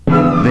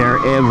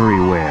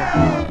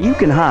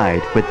can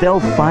hide, but they'll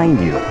find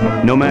you.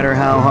 No matter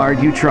how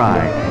hard you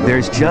try,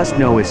 there's just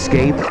no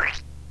escape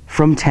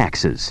from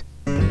taxes.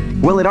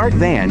 Well, at Art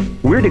Van,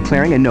 we're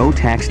declaring a no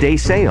tax day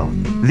sale.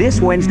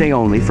 This Wednesday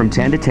only from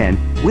 10 to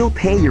 10, we'll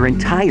pay your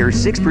entire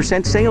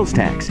 6% sales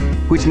tax,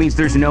 which means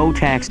there's no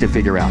tax to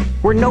figure out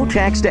or no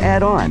tax to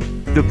add on.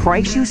 The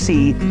price you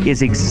see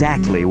is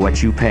exactly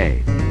what you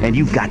pay. And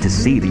you've got to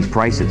see these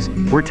prices.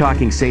 We're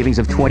talking savings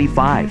of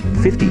 25,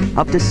 50,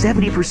 up to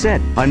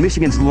 70% on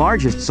Michigan's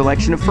largest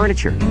selection of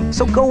furniture.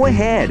 So go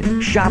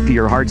ahead, shop to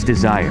your heart's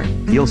desire.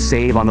 You'll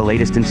save on the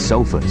latest in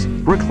sofas,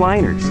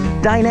 recliners,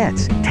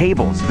 dinettes,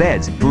 tables,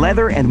 beds,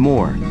 leather, and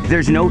more.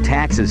 There's no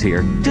taxes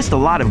here, just a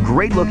lot of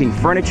great-looking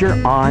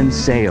furniture on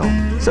sale.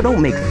 So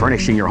don't make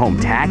furnishing your home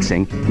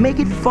taxing. Make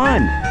it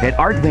fun at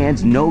Art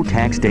Van's No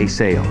Tax Day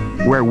sale,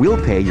 where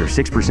we'll pay your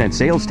 6%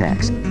 sales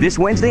tax. This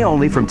Wednesday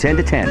only from 10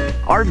 to 10.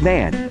 Art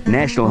Van,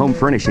 National Home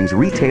Furnishings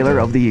Retailer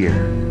of the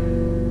Year.